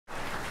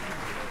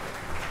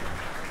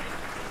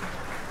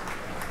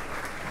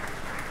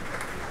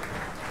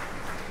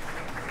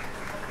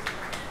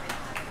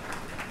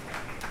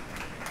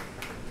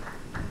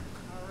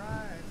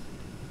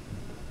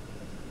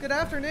Good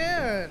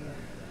afternoon.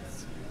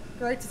 It's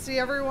great to see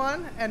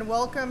everyone, and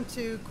welcome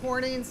to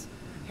Corning's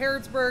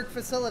Harrodsburg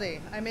facility.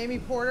 I'm Amy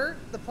Porter,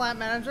 the plant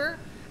manager,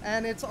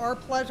 and it's our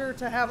pleasure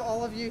to have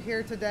all of you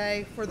here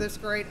today for this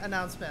great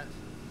announcement.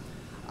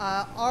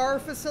 Our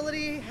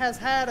facility has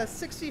had a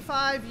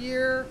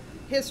 65-year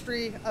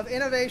history of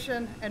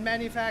innovation and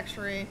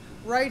manufacturing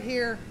right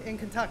here in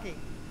Kentucky,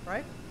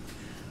 right?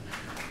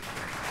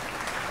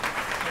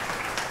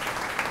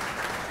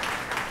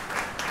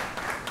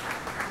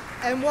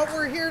 And what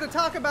we're here to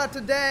talk about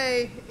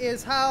today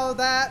is how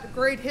that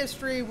great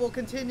history will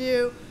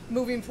continue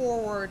moving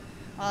forward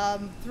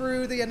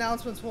through the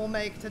announcements we'll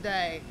make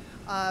today.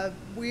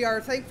 We are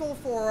thankful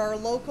for our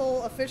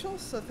local officials,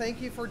 so thank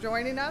you for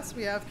joining us.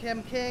 We have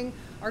Kim King,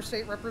 our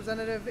state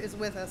representative, is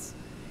with us.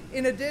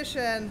 In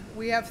addition,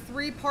 we have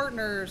 3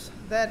 partners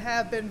that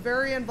have been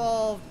very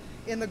involved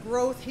in the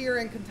growth here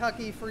in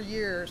Kentucky for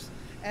years,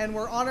 and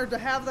we're honored to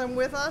have them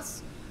with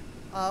us.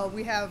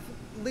 We have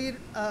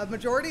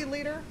Majority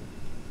Leader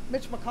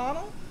Mitch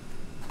McConnell.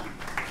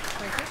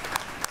 Thank you.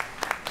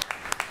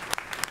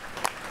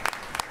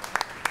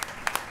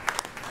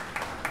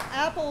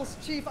 Apple's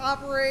Chief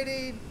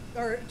Operating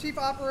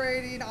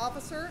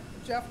Officer,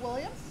 Jeff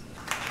Williams.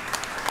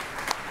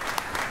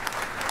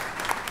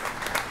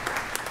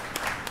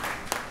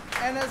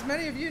 And as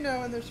many of you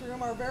know in this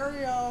room, our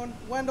very own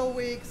Wendell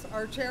Weeks,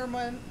 our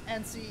Chairman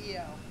and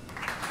CEO.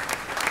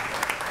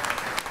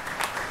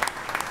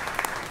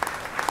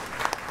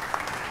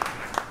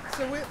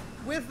 So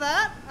with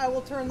that, I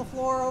will turn the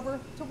floor over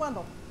to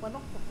Wendell.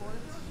 Wendell, the floor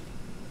is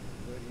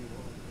yours.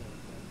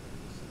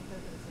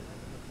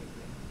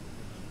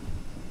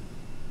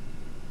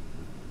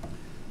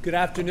 Good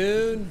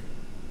afternoon.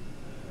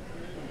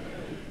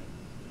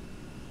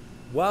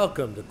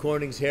 Welcome to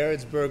Corning's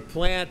Harrodsburg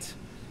plant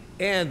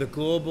and the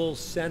Global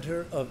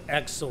Center of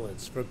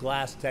Excellence for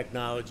Glass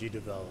Technology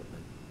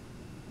Development.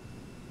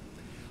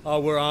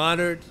 We're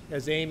honored,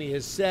 as Amy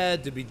has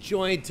said, to be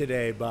joined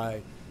today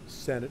by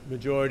Senate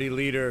Majority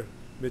Leader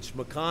Mitch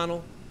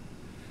McConnell.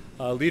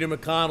 Leader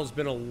McConnell's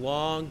been a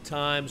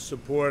long-time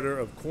supporter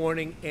of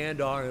Corning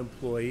and our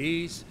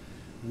employees.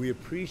 We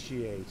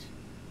appreciate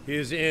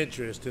his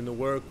interest in the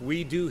work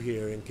we do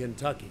here in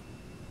Kentucky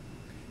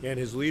and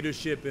his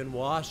leadership in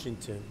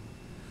Washington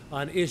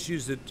on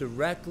issues that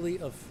directly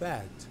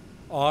affect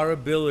our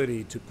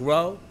ability to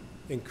grow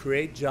and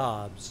create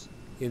jobs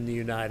in the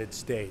United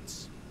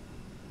States.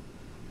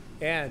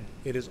 And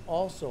it is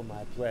also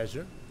my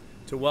pleasure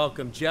to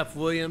welcome Jeff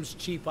Williams,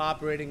 Chief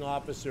Operating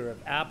Officer of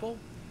Apple.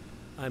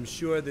 I'm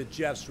sure that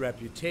Jeff's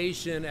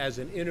reputation as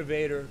an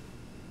innovator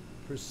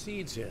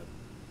precedes him.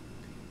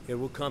 It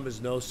will come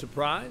as no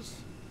surprise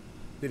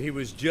that he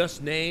was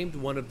just named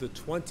one of the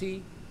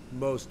 20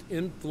 most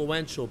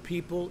influential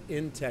people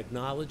in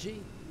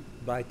technology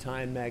by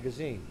Time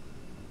magazine.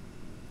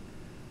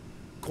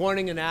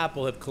 Corning and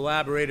Apple have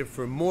collaborated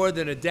for more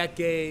than a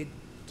decade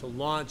to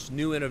launch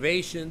new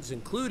innovations,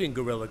 including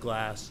Gorilla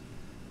Glass,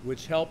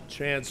 which helped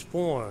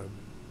transform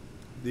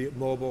the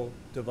mobile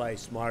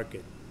device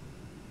market.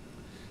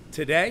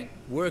 Today,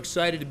 we're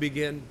excited to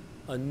begin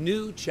a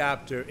new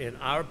chapter in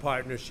our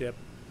partnership,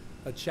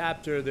 a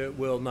chapter that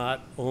will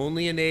not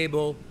only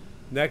enable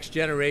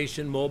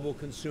next-generation mobile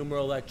consumer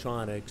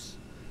electronics,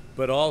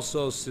 but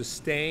also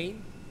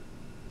sustain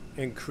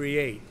and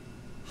create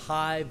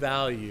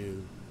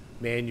high-value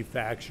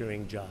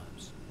manufacturing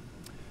jobs.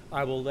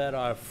 I will let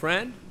our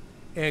friend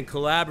and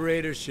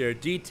collaborator share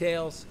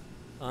details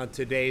on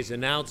today's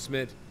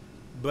announcement,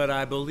 but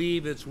I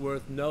believe it's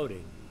worth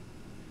noting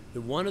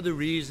that one of the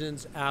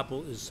reasons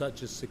Apple is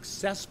such a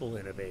successful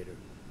innovator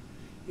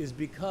is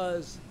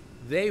because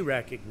they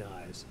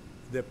recognize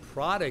that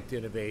product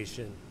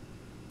innovation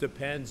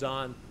depends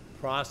on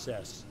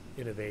process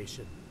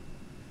innovation.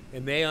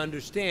 And they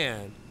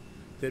understand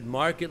that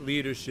market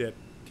leadership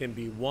can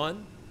be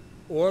won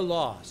or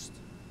lost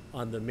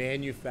on the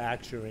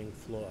manufacturing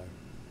floor.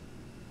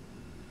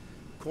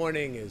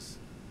 Corning is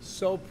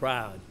so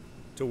proud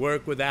to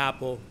work with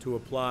Apple to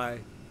apply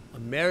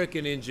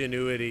American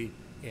ingenuity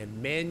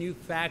and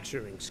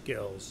manufacturing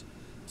skills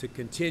to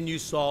continue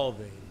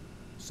solving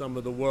some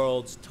of the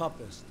world's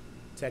toughest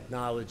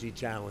technology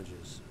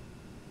challenges.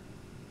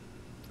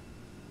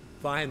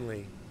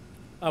 Finally,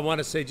 I want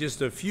to say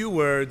just a few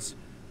words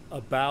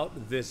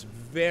about this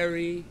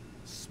very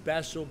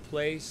special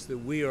place that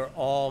we are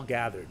all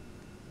gathered.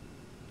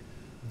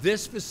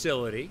 This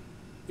facility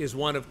is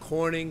one of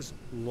Corning's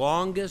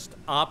longest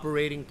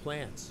operating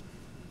plants,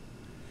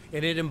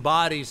 and it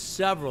embodies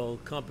several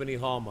company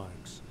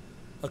hallmarks: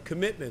 a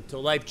commitment to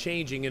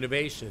life-changing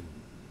innovation,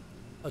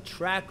 a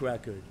track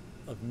record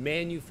of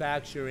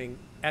manufacturing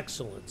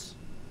excellence,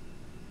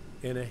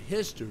 and a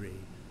history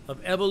of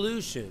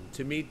evolution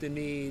to meet the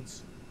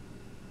needs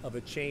of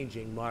a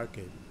changing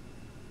market.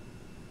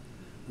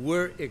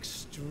 We're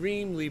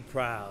extremely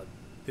proud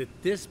that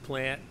this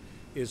plant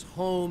is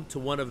home to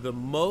one of the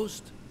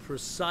most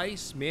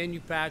precise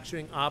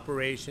manufacturing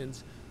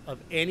operations of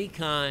any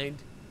kind,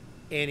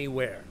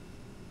 anywhere.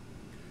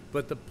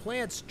 But the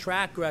plant's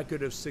track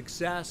record of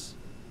success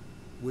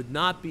would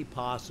not be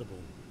possible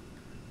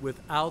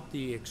without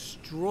the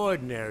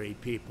extraordinary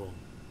people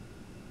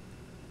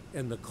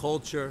and the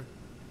culture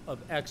of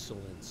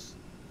excellence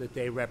that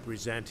they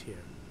represent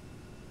here.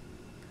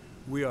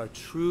 We are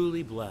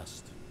truly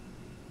blessed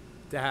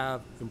to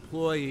have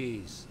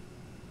employees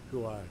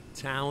who are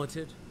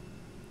talented,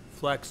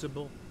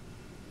 flexible,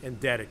 and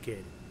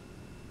dedicated.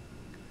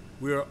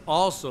 We are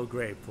also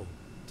grateful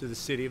to the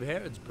city of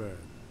Harrodsburg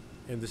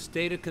and the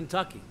state of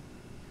Kentucky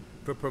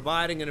for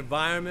providing an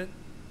environment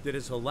that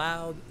has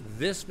allowed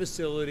this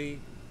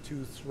facility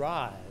to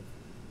thrive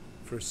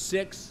for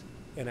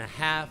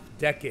 6.5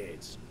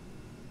 decades.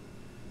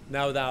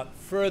 Now, without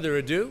further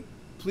ado,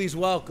 please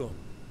welcome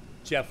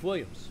Jeff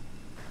Williams.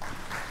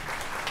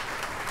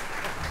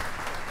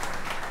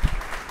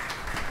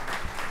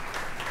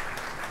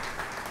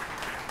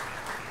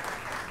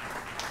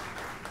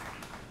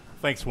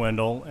 Thanks,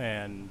 Wendell,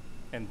 and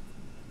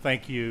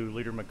thank you,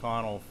 Leader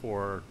McConnell,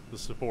 for the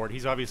support.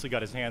 He's obviously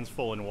got his hands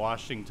full in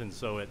Washington,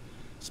 so it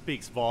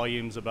speaks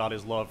volumes about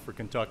his love for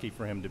Kentucky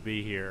for him to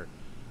be here.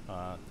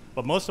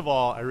 But most of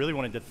all, I really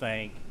wanted to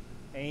thank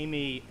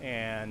Amy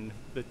and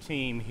the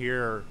team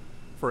here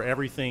for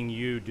everything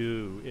you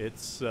do.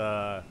 It's,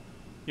 I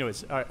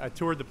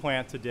toured the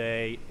plant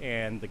today,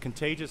 and the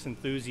contagious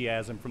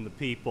enthusiasm from the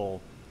people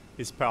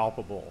is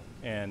palpable,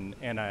 and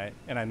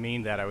I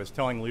mean that. I was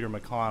telling Leader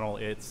McConnell,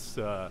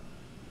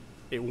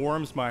 it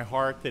warms my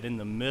heart that in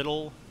the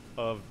middle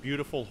of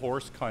beautiful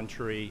horse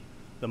country,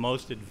 the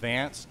most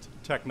advanced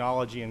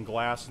technology in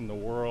glass in the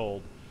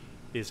world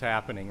is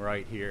happening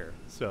right here.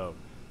 So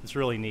it's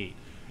really neat.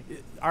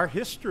 Our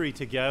history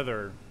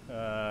together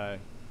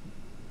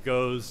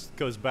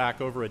goes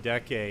back over a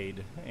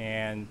decade,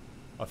 and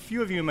a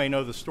few of you may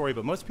know the story,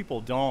 but most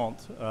people don't.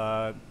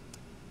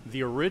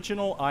 The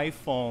original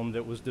iPhone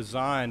that was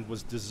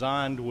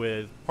designed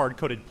with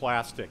hard-coated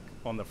plastic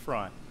on the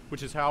front,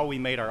 which is how we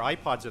made our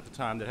iPods at the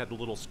time that had the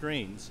little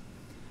screens.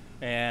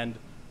 And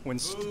when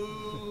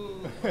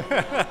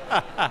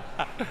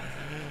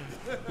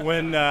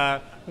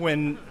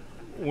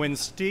when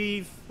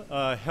Steve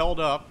held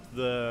up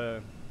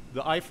the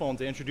iPhone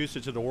to introduce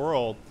it to the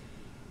world,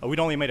 we'd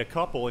only made a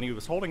couple, and he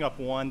was holding up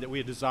one that we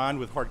had designed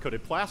with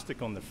hard-coated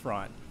plastic on the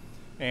front.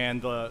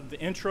 And the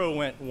intro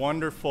went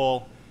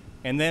wonderful.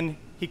 And then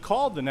he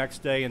called the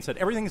next day and said,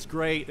 everything's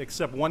great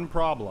except one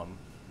problem.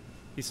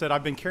 He said,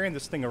 I've been carrying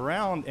this thing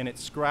around and it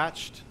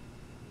scratched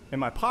in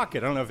my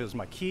pocket. I don't know if it was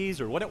my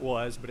keys or what it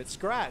was, but it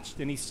scratched.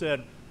 And he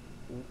said,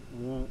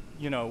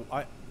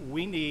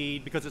 we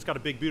need, because it's got a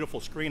big,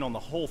 beautiful screen on the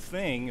whole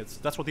thing,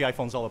 that's what the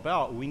iPhone's all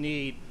about, we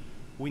need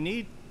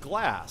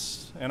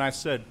glass. And I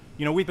said,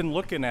 we've been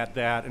looking at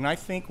that, and I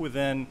think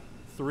within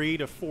 3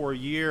 to 4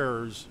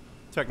 years,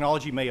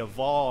 technology may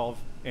evolve,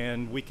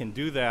 and we can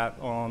do that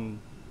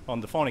on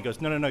the phone. He goes,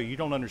 no, you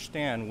don't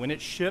understand. When it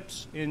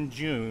ships in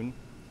June,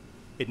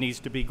 it needs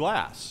to be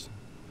glass.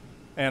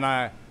 And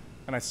I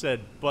said,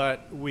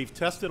 but we've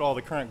tested all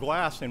the current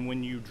glass, and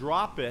when you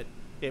drop it,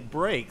 it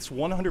breaks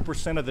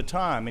 100% of the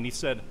time. And he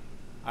said,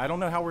 I don't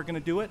know how we're going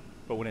to do it,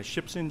 but when it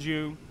ships in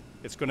June,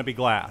 it's going to be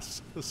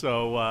glass.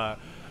 So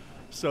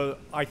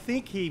I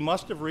think he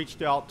must have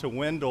reached out to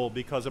Wendell,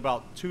 because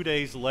about 2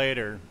 days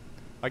later,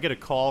 I get a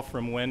call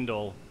from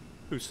Wendell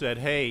who said,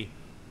 hey,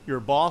 your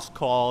boss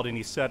called and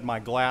he said my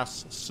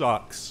glass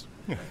sucks.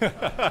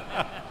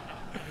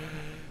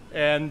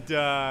 And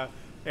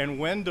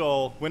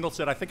Wendell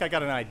said, I think I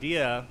got an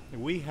idea.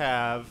 We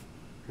have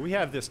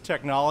this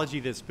technology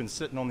that's been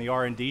sitting on the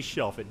R&D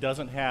shelf. It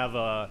doesn't have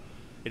a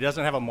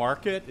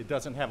market, it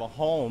doesn't have a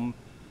home,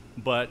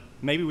 but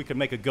maybe we could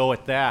make a go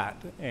at that.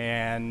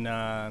 And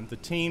the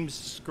teams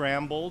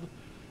scrambled,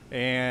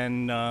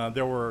 and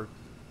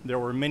there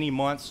were many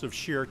months of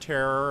sheer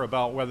terror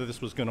about whether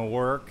this was going to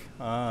work,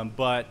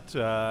 but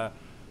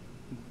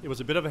it was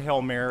a bit of a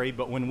Hail Mary.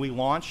 But when we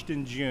launched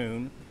in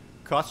June,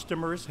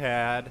 customers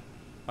had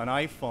an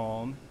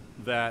iPhone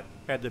that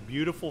had the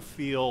beautiful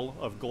feel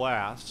of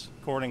glass,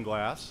 Corning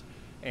glass,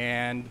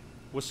 and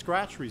was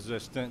scratch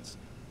resistant.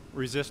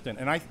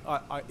 And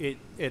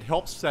it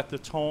helps set the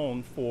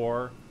tone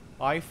for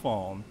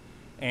iPhone.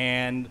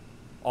 And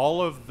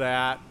all of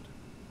that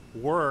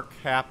work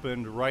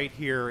happened right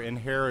here in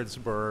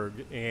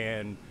Harrodsburg,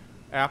 and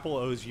Apple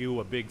owes you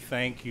a big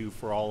thank you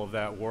for all of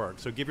that work.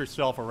 So give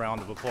yourself a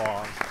round of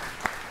applause.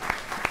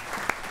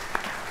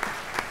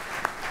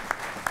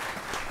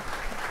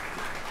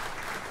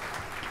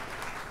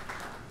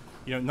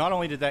 Not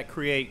only did that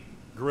create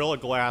Gorilla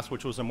Glass,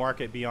 which was a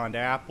market beyond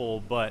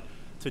Apple, but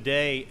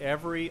today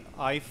every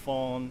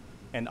iPhone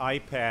and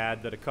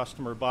iPad that a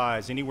customer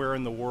buys anywhere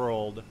in the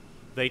world,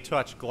 they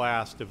touch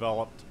glass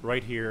developed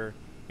right here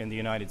in the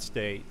United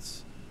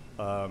States.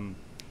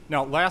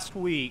 Now, last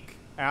week,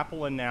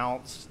 Apple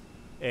announced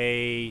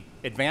an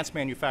advanced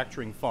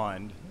manufacturing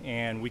fund,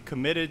 and we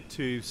committed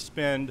to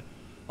spend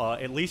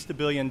at least $1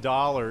 billion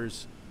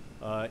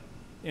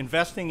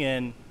investing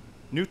in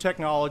new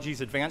technologies,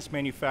 advanced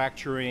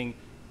manufacturing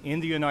in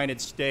the United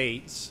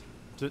States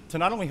to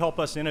not only help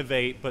us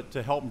innovate, but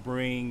to help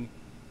bring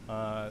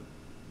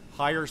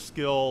higher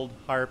skilled,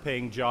 higher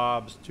paying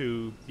jobs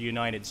to the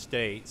United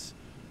States.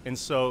 And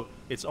so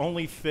it's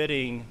only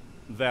fitting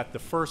that the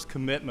first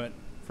commitment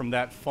from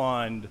that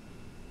fund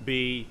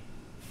be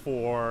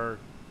for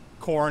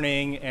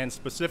Corning and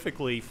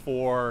specifically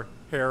for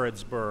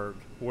Harrodsburg,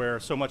 where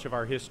so much of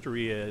our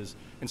history is.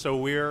 And so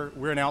we're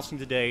announcing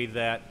today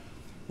that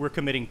we're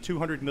committing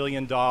 $200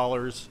 million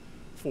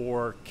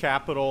for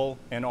capital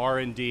and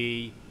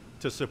R&D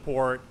to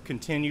support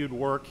continued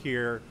work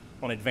here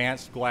on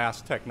advanced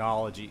glass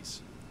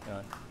technologies.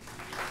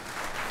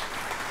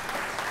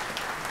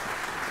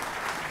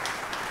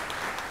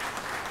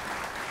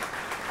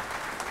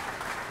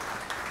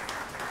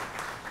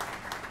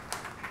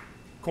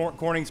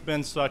 Corning's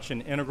been such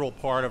an integral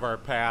part of our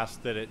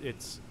past that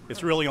it's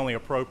really only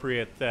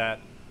appropriate that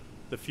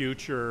the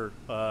future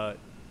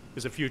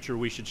is a future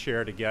we should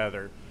share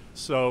together.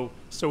 So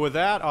with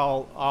that,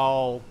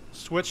 I'll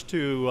switch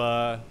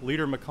to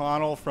Leader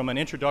McConnell. From an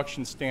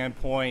introduction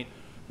standpoint,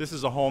 this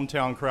is a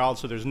hometown crowd,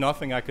 so there's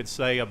nothing I could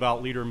say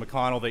about Leader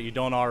McConnell that you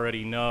don't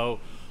already know,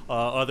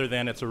 other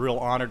than it's a real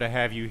honor to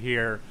have you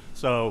here.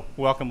 So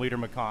welcome, Leader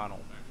McConnell.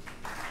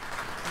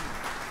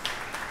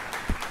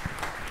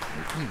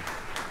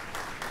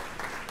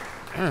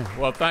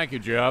 Well, thank you,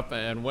 Jeff,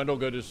 and Wendell,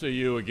 good to see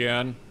you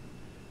again.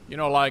 You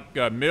know, like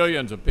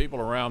millions of people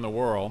around the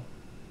world,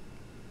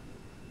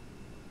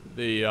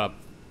 the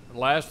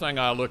last thing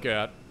I look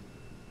at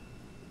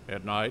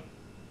night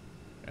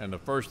and the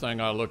first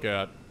thing I look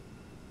at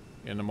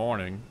in the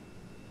morning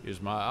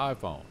is my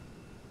iPhone.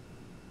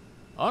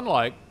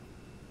 Unlike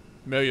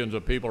millions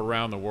of people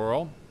around the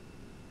world,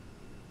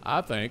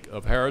 I think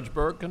of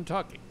Harrodsburg,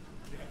 Kentucky.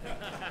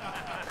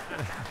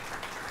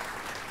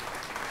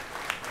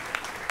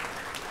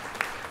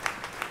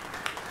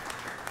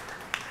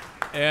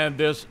 And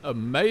this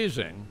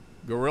amazing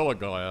Gorilla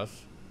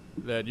Glass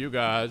that you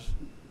guys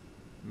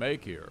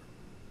make here.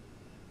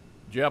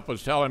 Jeff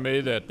was telling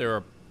me that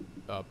there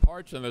are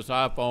parts in this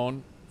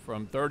iPhone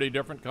from 30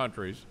 different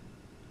countries,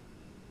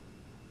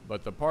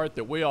 but the part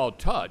that we all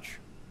touch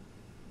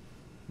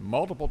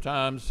multiple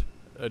times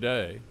a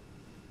day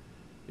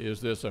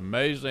is this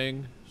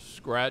amazing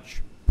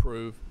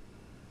scratch-proof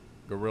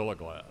Gorilla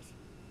Glass.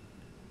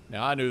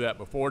 Now, I knew that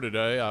before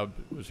today. I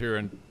was here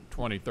in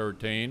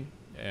 2013,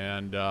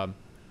 and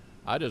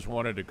I just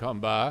wanted to come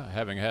by,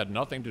 having had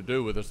nothing to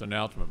do with this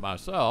announcement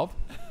myself,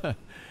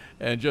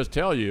 and just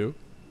tell you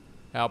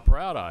how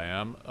proud I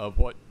am of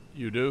what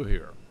you do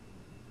here.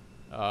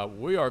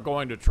 We are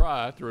going to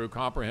try, through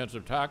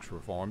comprehensive tax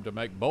reform, to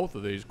make both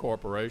of these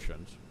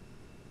corporations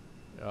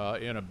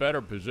in a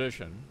better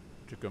position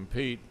to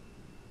compete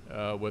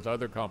with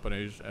other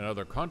companies and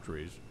other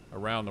countries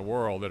around the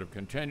world that have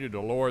continued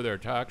to lower their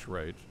tax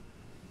rates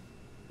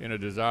in a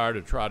desire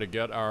to try to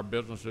get our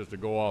businesses to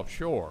go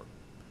offshore.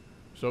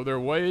 So there are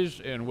ways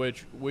in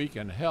which we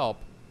can help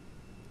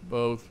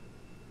both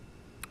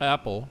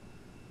Apple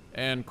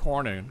and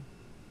Corning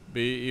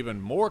be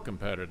even more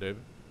competitive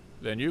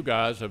than you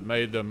guys have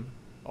made them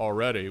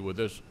already with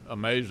this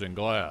amazing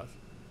glass.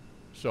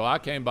 So I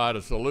came by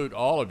to salute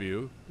all of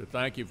you, to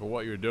thank you for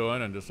what you're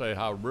doing, and to say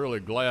how really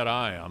glad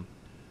I am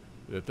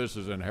that this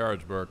is in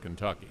Harrodsburg,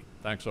 Kentucky.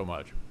 Thanks so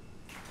much.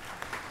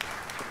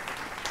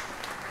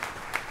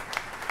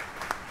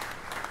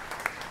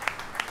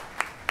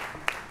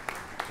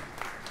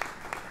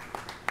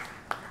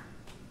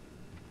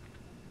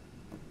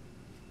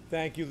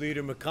 Thank you,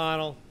 Leader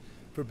McConnell,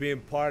 for being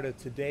part of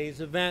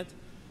today's event,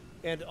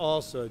 and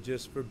also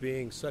just for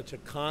being such a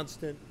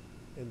constant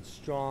and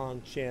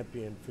strong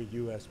champion for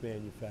U.S.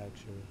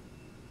 manufacturing.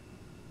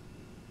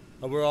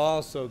 We're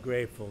also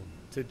grateful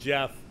to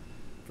Jeff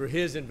for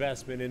his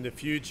investment in the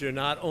future,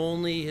 not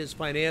only his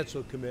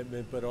financial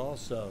commitment, but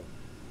also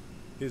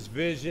his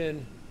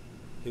vision,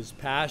 his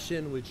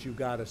passion, which you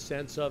got a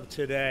sense of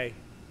today,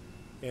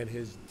 and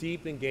his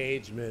deep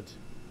engagement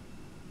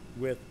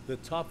with the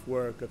tough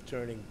work of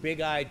turning big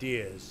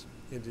ideas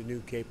into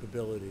new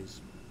capabilities.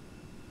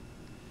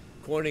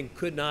 Corning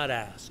could not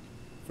ask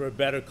for a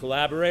better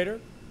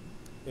collaborator,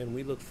 and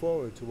we look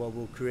forward to what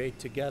we'll create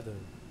together.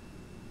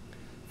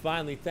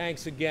 Finally,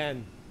 thanks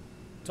again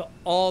to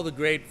all the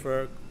great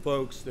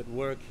folks that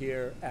work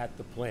here at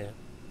the plant.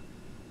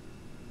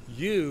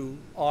 You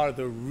are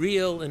the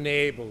real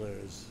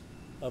enablers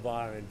of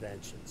our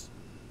inventions.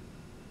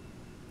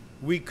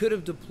 We could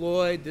have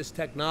deployed this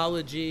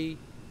technology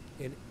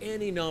in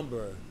any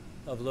number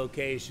of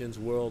locations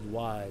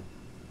worldwide,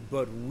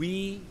 but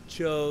we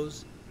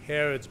chose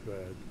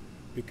Harrodsburg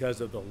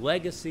because of the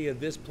legacy of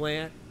this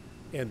plant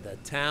and the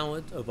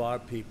talent of our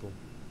people.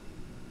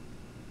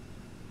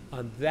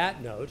 On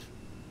that note,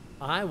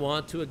 I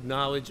want to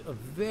acknowledge a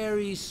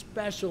very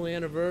special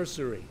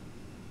anniversary.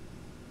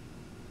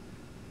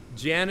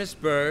 Janice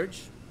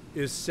Burge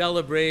is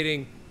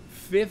celebrating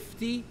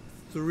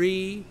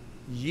 53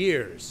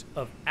 years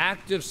of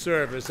active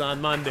service on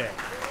Monday.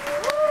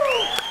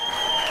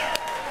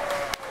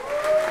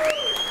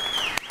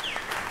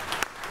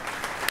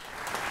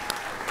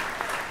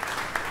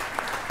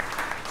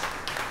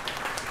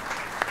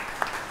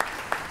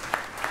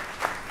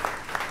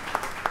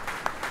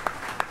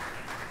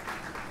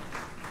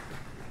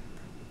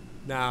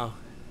 Now,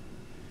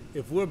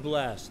 if we're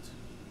blessed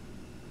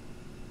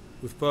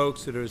with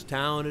folks that are as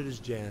talented as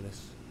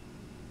Janice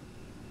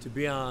to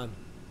be on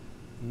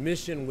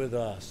mission with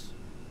us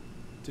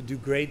to do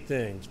great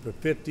things for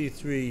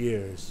 53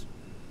 years,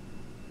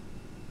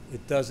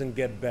 it doesn't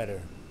get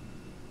better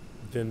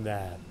than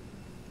that.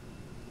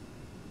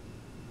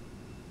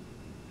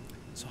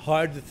 It's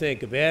hard to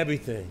think of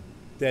everything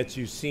that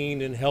you've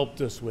seen and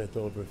helped us with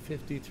over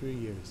 53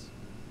 years.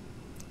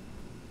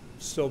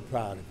 So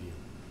proud of you.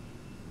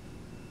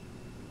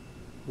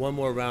 One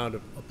more round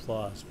of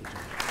applause for Janice.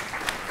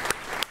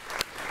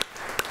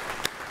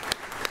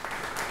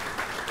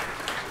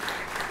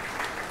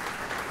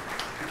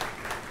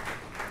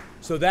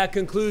 So that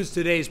concludes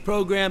today's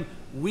program.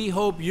 We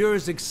hope you're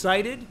as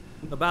excited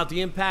about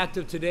the impact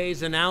of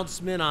today's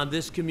announcement on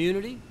this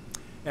community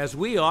as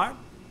we are,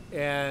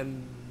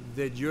 and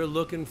that you're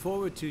looking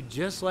forward to,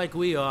 just like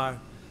we are,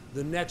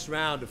 the next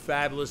round of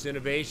fabulous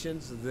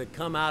innovations that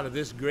come out of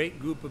this great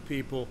group of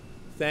people.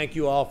 Thank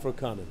you all for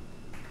coming.